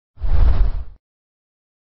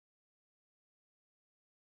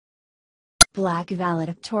Black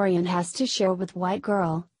valedictorian has to share with white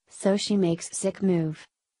girl, so she makes sick move.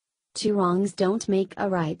 Two wrongs don't make a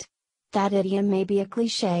right. That idiom may be a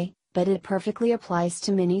cliché, but it perfectly applies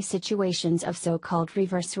to many situations of so-called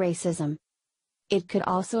reverse racism. It could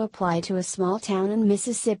also apply to a small town in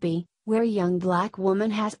Mississippi, where a young black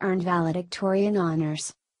woman has earned valedictorian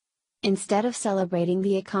honors. Instead of celebrating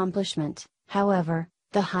the accomplishment, however,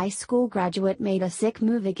 the high school graduate made a sick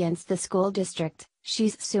move against the school district.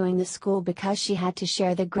 She's suing the school because she had to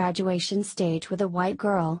share the graduation stage with a white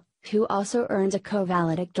girl, who also earned a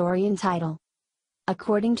co-valedictorian title.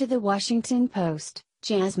 According to the Washington Post,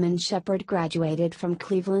 Jasmine Shepard graduated from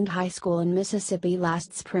Cleveland High School in Mississippi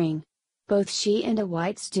last spring. Both she and a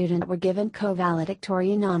white student were given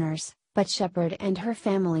co-valedictorian honors, but Shepard and her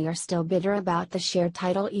family are still bitter about the shared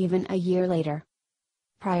title even a year later.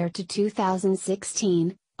 Prior to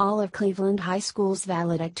 2016, all of Cleveland High School's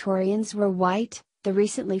valedictorians were white, the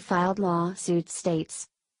recently filed lawsuit states.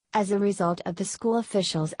 As a result of the school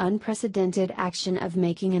officials' unprecedented action of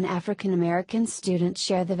making an African American student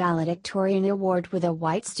share the valedictorian award with a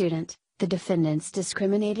white student, the defendants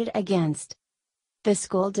discriminated against. The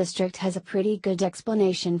school district has a pretty good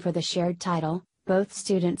explanation for the shared title: both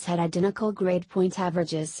students had identical grade point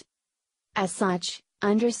averages. As such,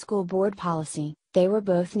 under school board policy, they were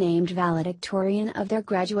both named valedictorian of their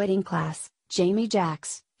graduating class. Jamie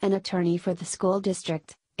Jacks, an attorney for the school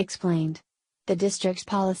district, explained. The district's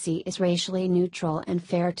policy is racially neutral and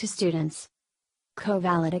fair to students.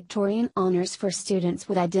 Co-valedictorian honors for students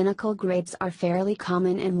with identical grades are fairly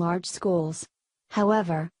common in large schools.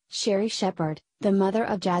 However, Sherry Shepard, the mother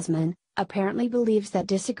of Jasmine, apparently believes that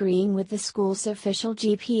disagreeing with the school's official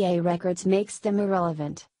GPA records makes them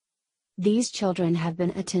irrelevant. These children have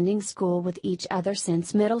been attending school with each other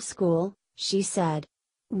since middle school, she said.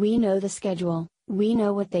 We know the schedule, we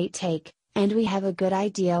know what they take, and we have a good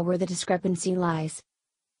idea where the discrepancy lies.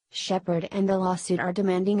 Shepard and the lawsuit are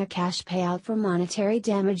demanding a cash payout for monetary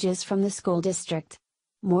damages from the school district.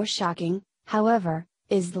 More shocking, however,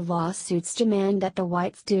 is the lawsuit's demand that the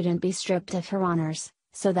white student be stripped of her honors,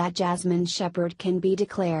 so that Jasmine Shepard can be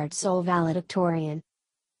declared sole valedictorian.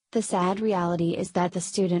 The sad reality is that the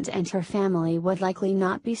student and her family would likely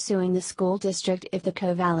not be suing the school district if the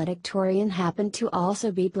co-valedictorian happened to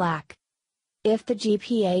also be black. If the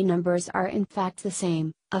GPA numbers are in fact the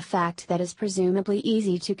same, a fact that is presumably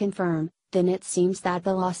easy to confirm, then it seems that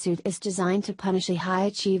the lawsuit is designed to punish a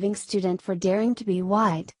high-achieving student for daring to be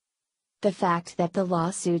white. The fact that the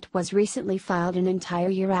lawsuit was recently filed an entire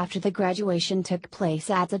year after the graduation took place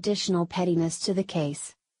adds additional pettiness to the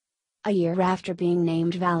case. A year after being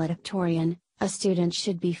named valedictorian, a student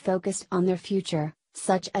should be focused on their future,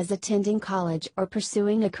 such as attending college or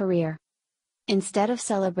pursuing a career. Instead of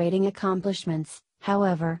celebrating accomplishments,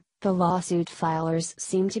 however, the lawsuit filers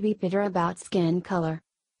seem to be bitter about skin color.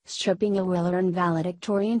 Stripping a well-earned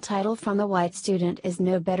valedictorian title from a white student is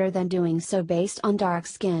no better than doing so based on dark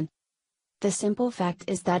skin. The simple fact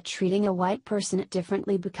is that treating a white person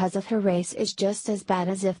differently because of her race is just as bad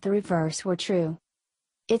as if the reverse were true.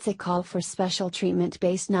 It's a call for special treatment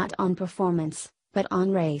based not on performance, but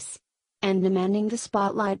on race. And demanding the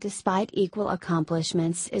spotlight despite equal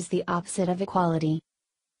accomplishments is the opposite of equality.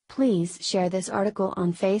 Please share this article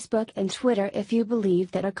on Facebook and Twitter if you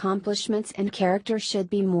believe that accomplishments and character should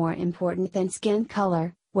be more important than skin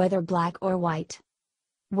color, whether black or white.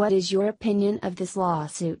 What is your opinion of this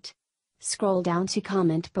lawsuit? Scroll down to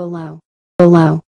comment below.